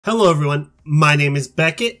Hello everyone, my name is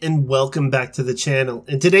Beckett and welcome back to the channel.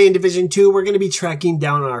 And today in Division 2 we're going to be tracking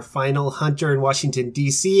down our final hunter in Washington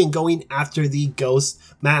DC and going after the ghost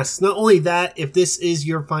masks. Not only that, if this is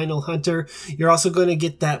your final hunter, you're also going to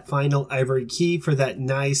get that final Ivory key for that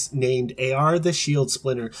nice named AR, the shield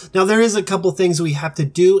splinter. Now there is a couple things we have to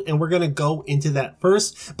do and we're going to go into that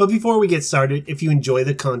first. But before we get started, if you enjoy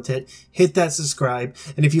the content, hit that subscribe,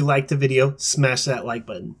 and if you like the video, smash that like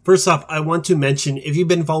button. First off, I want to mention, if you've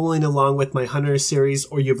been following along with my Hunter series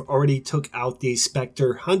or you've already took out the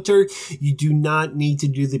Spectre Hunter, you do not need to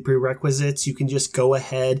do the prerequisites. You can just go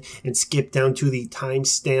ahead and skip down to the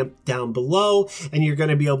timestamp down below and you're going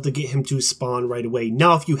to be able to get him to spawn right away.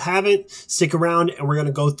 Now, if you haven't, stick around and we're going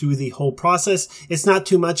to go through the whole process. It's not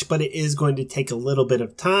too much, but it is going to take a little bit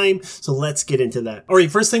of time. So let's get into that. All right,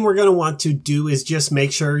 first thing we're going to want to do is just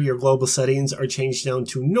make sure your global settings are changed down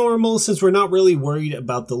to normal. Since we're not really worried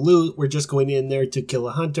about the loot, we're just going in there to kill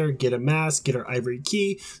a hunter, get a mask, get our Ivory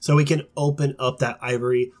key, so we can open up that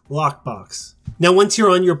Ivory lockbox. Now, once you're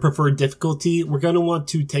on your preferred difficulty, we're going to want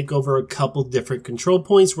to take over a couple different control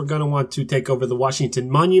points. We're going to want to take over the Washington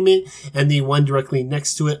Monument and the one directly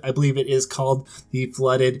next to it. I believe it is called the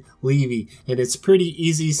Flooded Levee. And it's pretty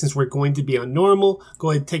easy since we're going to be on normal. Go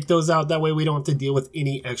ahead and take those out. That way we don't have to deal with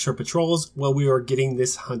any extra patrols while we are getting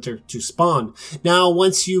this hunter to spawn. Now,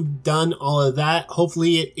 once you've done all of that,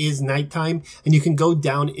 hopefully it is nighttime and you can go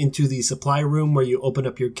down into the supply room where you open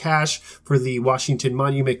up your cache for the Washington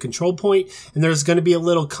Monument control point. And there's going to be a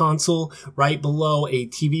little console right below a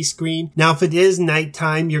TV screen. Now, if it is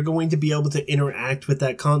nighttime, you're going to be able to interact with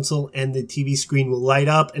that console and the TV screen will light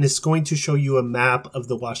up and it's going to show you a map of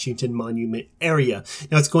the Washington Monument area.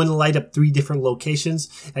 Now, it's going to light up 3 different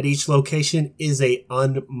locations. At each location is a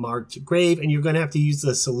unmarked grave and you're going to have to use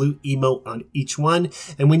the salute emote on each one.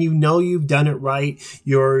 And when you know you've done it right,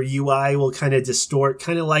 your UI will kind of distort,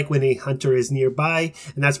 kind of like when a hunter is nearby.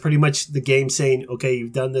 And that's pretty much the game saying, okay,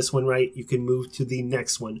 you've done this one right, you can move to the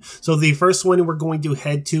next one. So the first one we're going to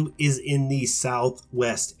head to is in the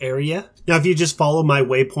southwest area. Now, if you just follow my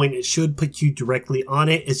waypoint, it should put you directly on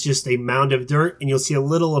it. It's just a mound of dirt and you'll see a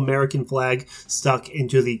little American flag stuck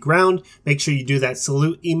into the ground. Make sure you do that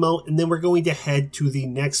salute emote and then we're going to head to the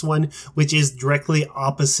next one, which is directly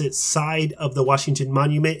opposite side of the Washington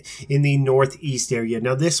Monument in the northeast area.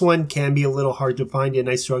 Now, this one can be a little hard to find and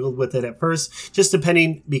I struggled with it at first, just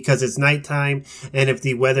depending because it's nighttime and if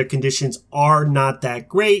the weather conditions are not that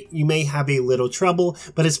great, you may have a little trouble,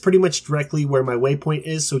 but it's pretty much directly where my waypoint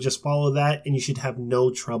is. So just follow that and you should have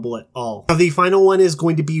no trouble at all. Now, the final one is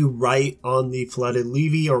going to be right on the Flooded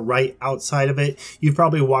Levee or right outside of it. You've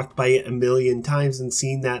probably walked by it a million times and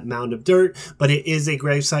seen that mound of dirt, but it is a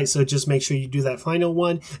gravesite. So just make sure you do that final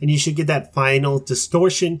one and you should get that final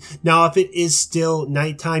distortion. Now, if it is still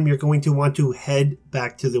nighttime, you're going to want to head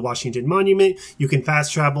back to the Washington Monument. You can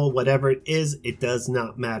fast travel, whatever it is, it does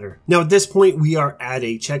not matter. Now, at this point, we are at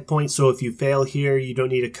a checkpoint. So if you fail here, you don't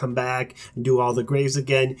need to come back and do all the graves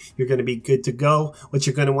again. You're going to be good to go. What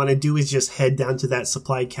you're going to want to do is just head down to that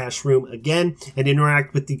supply cache room again and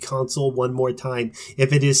interact with the console one more time.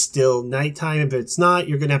 If it is still nighttime, if it's not,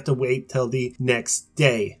 you're going to have to wait till the next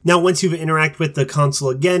day. Now, once you've interacted with the console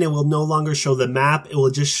again, it will no longer show the map. It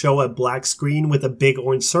will just show a black screen with a big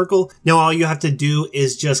orange circle. Now, all you have to do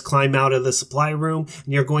is just climb out of the supply room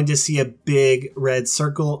and you're going to see a big red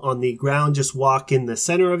circle on the ground. Just walk in the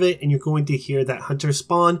center of it and you're going to hear that hunter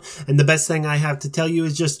spawn. And the best thing I have to tell you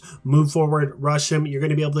is just move forward, rush him. You're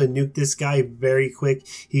going to be able to nuke this guy very quick.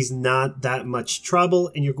 He's not that much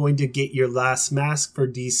trouble and you're going to get your last mask for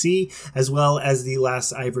DC as well as the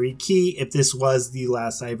last Ivory key if this was the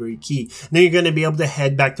last Ivory key. And then you're going to be able to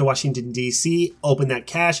head back to Washington DC, open that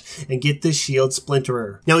cache and get the shield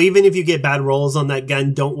splinterer. Now, even if you get bad rolls on that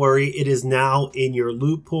gun, don't worry, it is now in your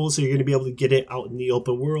loot pool, so you're going to be able to get it out in the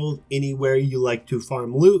open world anywhere you like to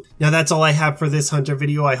farm loot. Now, that's all I have for this hunter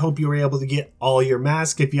video. I hope you were able to get all your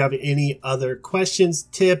masks. If you have any other questions,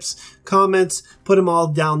 tips, comments, put them all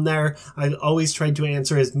down there. I always try to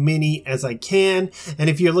answer as many as I can. And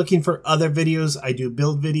if you're looking for other videos, I do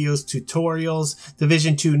build videos, tutorials,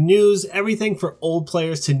 Division 2 news, everything for old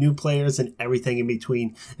players to new players and everything in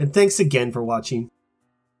between. And thanks again for watching.